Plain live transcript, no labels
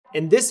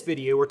In this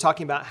video, we're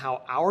talking about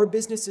how our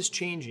business is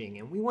changing,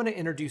 and we want to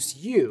introduce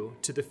you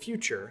to the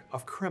future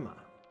of Crema.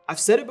 I've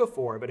said it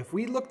before, but if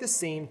we look the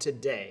same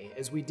today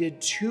as we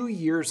did 2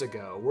 years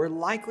ago, we're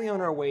likely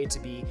on our way to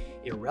be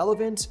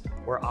irrelevant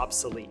or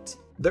obsolete.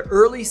 The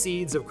early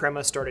seeds of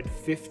Crema started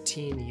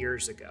 15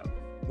 years ago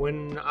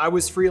when I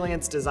was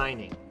freelance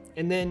designing.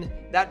 And then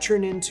that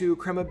turned into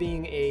Crema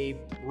being a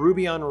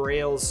Ruby on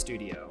Rails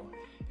studio.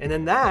 And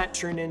then that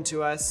turned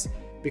into us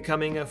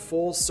becoming a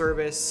full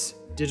service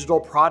digital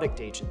product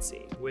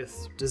agency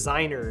with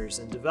designers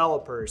and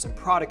developers and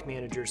product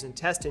managers and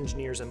test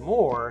engineers and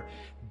more,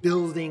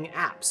 building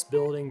apps,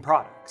 building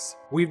products.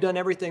 We've done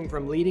everything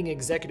from leading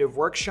executive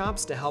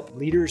workshops to help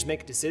leaders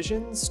make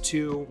decisions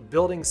to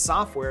building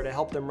software to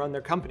help them run their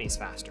companies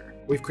faster.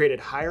 We've created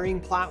hiring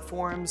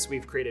platforms,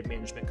 we've created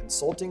management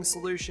consulting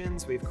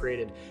solutions, we've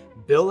created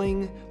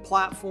billing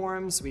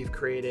platforms, we've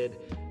created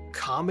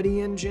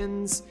comedy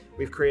engines,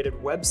 we've created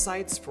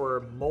websites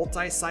for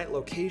multi-site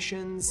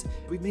locations.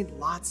 We've made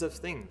lots of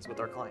things with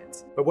our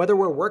clients. But whether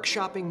we're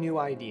workshopping new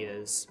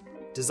ideas,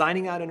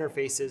 designing out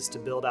interfaces to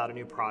build out a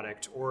new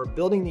product, or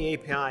building the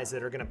APIs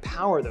that are going to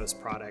power those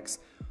products,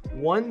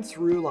 one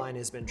through line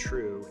has been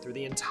true through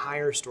the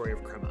entire story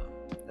of Crema.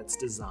 That's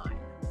design.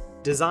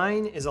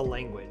 Design is a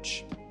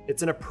language.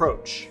 It's an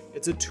approach.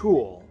 It's a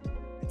tool.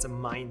 It's a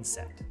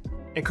mindset.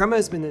 And Crema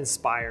has been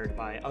inspired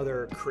by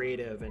other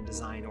creative and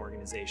design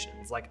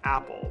organizations like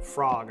Apple,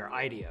 Frog, or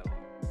IDEO.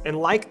 And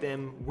like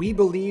them, we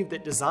believe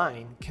that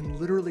design can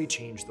literally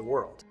change the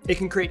world. It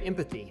can create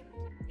empathy.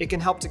 It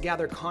can help to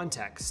gather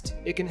context.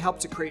 It can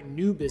help to create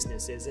new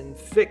businesses and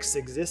fix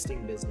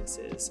existing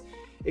businesses.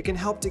 It can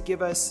help to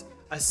give us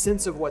a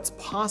sense of what's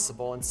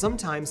possible, and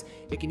sometimes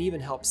it can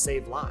even help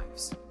save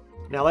lives.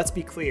 Now let's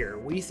be clear,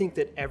 we think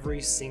that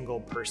every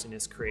single person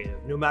is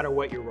creative, no matter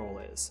what your role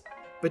is.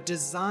 But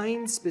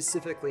design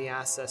specifically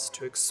asks us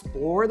to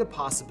explore the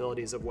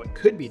possibilities of what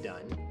could be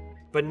done,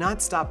 but not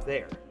stop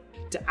there.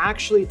 To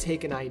actually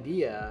take an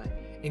idea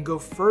and go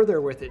further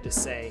with it to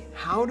say,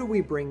 how do we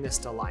bring this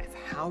to life?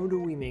 How do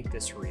we make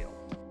this real?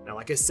 Now,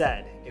 like I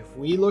said, if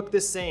we look the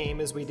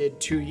same as we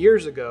did 2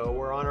 years ago,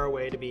 we're on our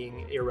way to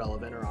being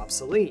irrelevant or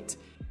obsolete.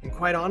 And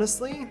quite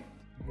honestly,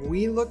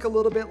 we look a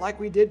little bit like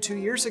we did 2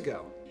 years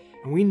ago.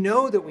 And we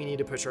know that we need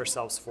to push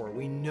ourselves forward.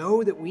 We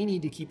know that we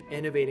need to keep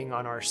innovating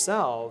on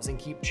ourselves and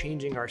keep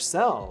changing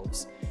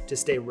ourselves to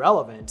stay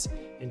relevant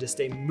and to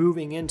stay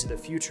moving into the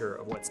future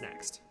of what's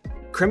next.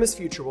 Crema's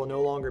future will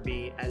no longer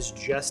be as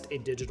just a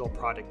digital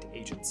product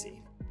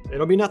agency.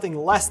 It'll be nothing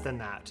less than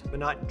that, but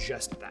not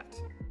just that.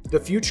 The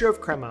future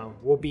of Crema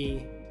will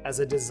be as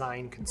a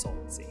design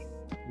consultancy.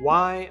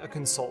 Why a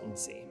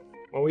consultancy?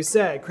 Well, we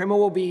said Crema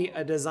will be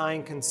a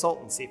design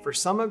consultancy. For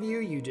some of you,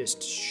 you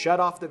just shut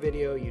off the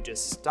video, you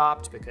just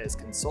stopped because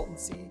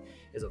consultancy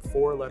is a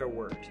 4-letter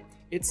word.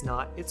 It's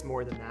not, it's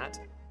more than that.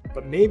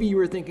 But maybe you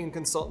were thinking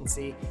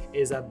consultancy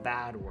is a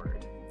bad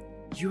word.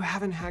 You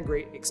haven't had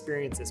great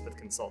experiences with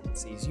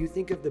consultancies. You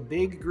think of the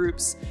big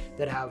groups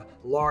that have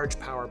large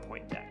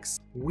PowerPoint decks.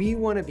 We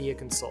want to be a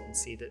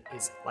consultancy that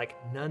is like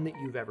none that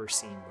you've ever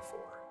seen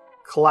before.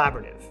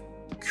 Collaborative,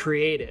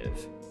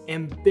 creative,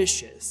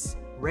 ambitious,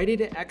 ready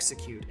to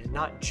execute and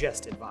not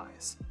just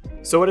advise.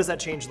 So what does that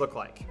change look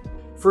like?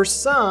 For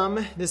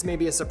some, this may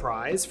be a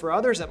surprise. For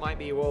others, it might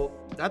be, well,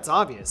 that's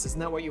obvious. Isn't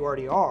that what you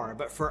already are?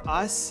 But for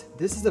us,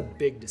 this is a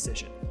big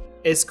decision.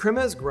 As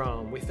Crema has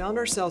grown, we found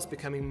ourselves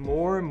becoming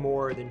more and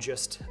more than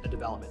just a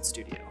development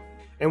studio.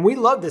 And we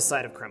love this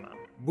side of Crema.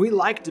 We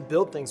like to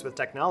build things with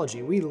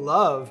technology. We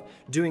love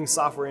doing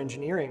software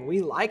engineering.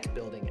 We like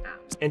building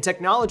apps. And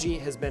technology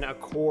has been a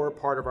core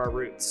part of our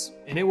roots,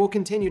 and it will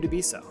continue to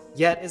be so.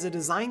 Yet, as a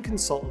design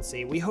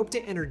consultancy, we hope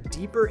to enter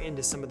deeper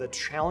into some of the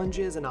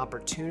challenges and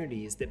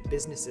opportunities that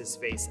businesses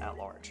face at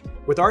large.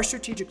 With our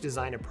strategic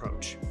design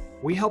approach,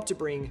 we help to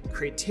bring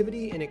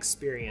creativity and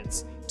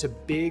experience to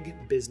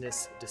big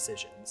business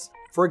decisions.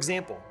 For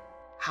example,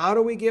 how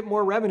do we get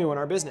more revenue in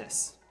our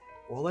business?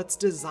 Well, let's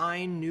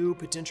design new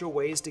potential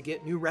ways to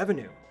get new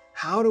revenue.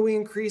 How do we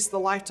increase the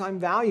lifetime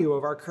value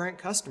of our current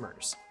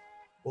customers?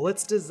 Well,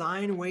 let's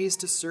design ways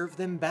to serve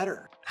them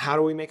better. How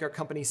do we make our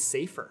company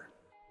safer?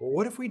 Well,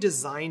 what if we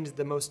designed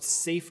the most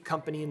safe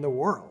company in the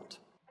world?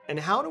 And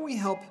how do we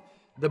help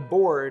the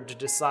board to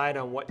decide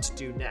on what to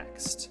do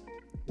next?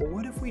 Well,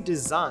 what if we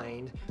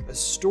designed a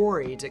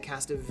story to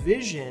cast a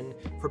vision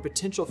for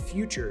potential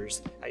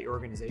futures at your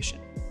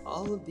organization?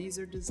 All of these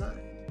are design.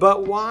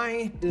 But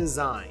why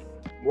design?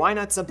 Why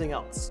not something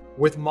else?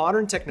 With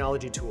modern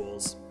technology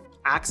tools,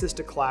 access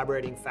to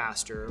collaborating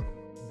faster,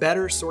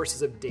 better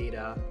sources of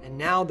data, and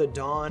now the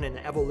dawn and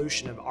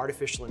evolution of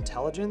artificial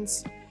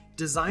intelligence,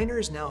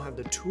 designers now have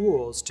the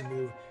tools to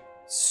move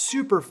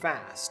super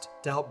fast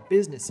to help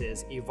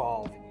businesses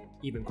evolve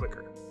even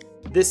quicker.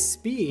 This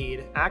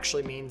speed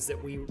actually means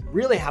that we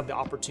really have the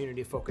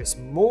opportunity to focus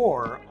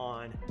more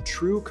on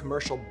true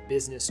commercial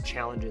business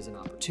challenges and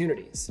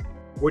opportunities,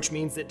 which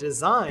means that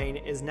design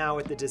is now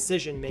at the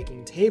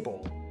decision-making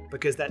table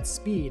because that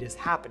speed is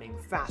happening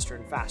faster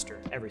and faster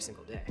every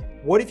single day.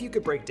 What if you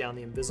could break down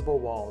the invisible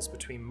walls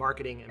between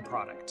marketing and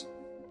product?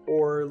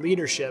 or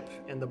leadership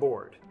and the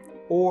board,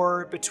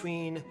 or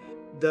between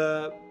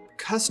the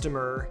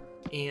customer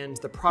and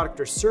the product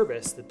or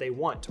service that they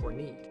want or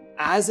need.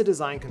 As a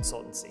design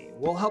consultancy,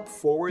 we'll help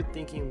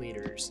forward-thinking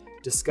leaders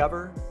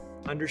discover,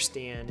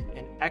 understand,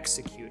 and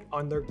execute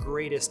on their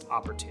greatest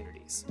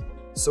opportunities.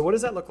 So what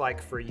does that look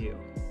like for you?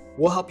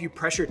 We'll help you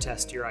pressure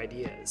test your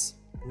ideas,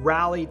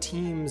 rally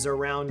teams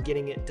around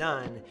getting it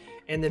done,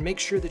 and then make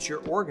sure that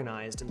you're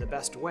organized in the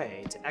best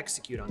way to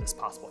execute on this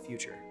possible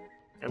future.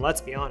 And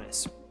let's be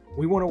honest,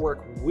 we want to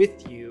work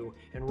with you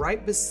and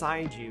right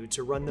beside you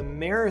to run the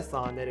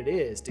marathon that it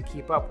is to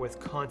keep up with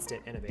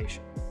constant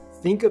innovation.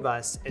 Think of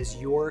us as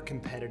your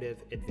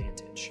competitive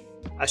advantage,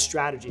 a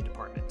strategy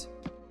department,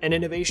 an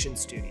innovation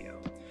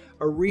studio,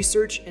 a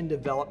research and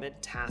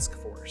development task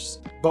force.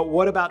 But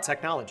what about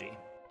technology?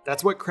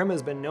 That's what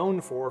Crema's been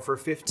known for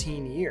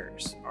 15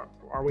 years.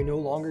 Are we no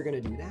longer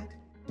going to do that?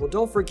 Well,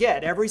 don't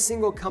forget, every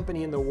single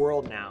company in the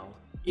world now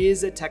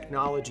is a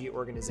technology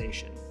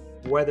organization.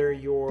 Whether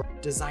you're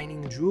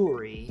designing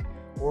jewelry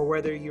or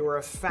whether you're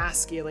a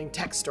fast-scaling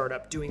tech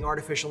startup doing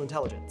artificial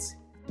intelligence.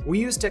 We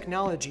use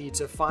technology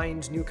to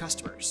find new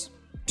customers,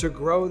 to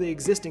grow the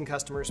existing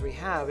customers we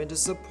have, and to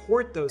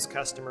support those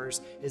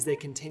customers as they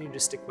continue to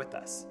stick with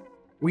us.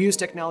 We use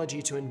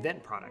technology to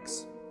invent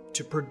products,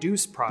 to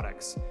produce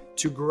products,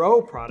 to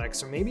grow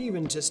products, or maybe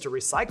even just to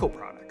recycle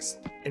products.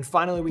 And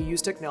finally, we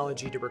use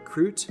technology to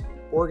recruit,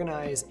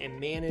 organize, and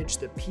manage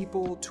the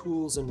people,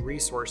 tools, and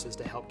resources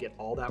to help get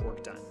all that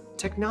work done.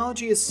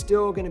 Technology is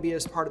still going to be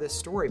as part of this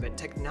story, but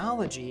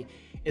technology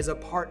is a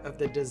part of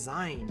the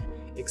design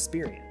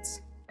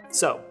experience.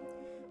 So,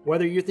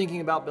 whether you're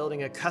thinking about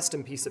building a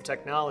custom piece of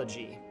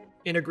technology,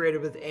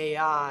 integrated with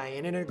AI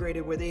and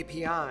integrated with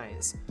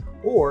APIs,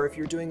 or if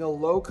you're doing a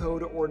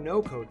low-code or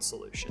no-code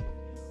solution,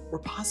 or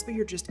possibly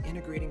you're just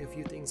integrating a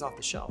few things off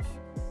the shelf,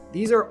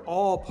 these are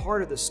all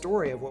part of the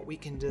story of what we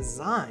can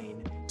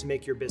design to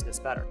make your business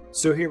better.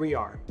 So here we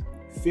are,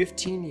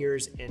 15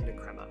 years into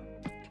Crema,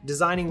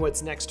 designing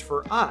what's next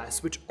for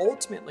us, which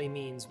ultimately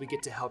means we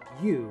get to help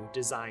you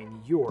design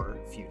your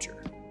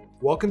future.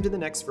 Welcome to the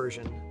next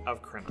version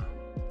of Crema,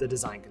 the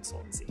design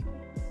consultancy.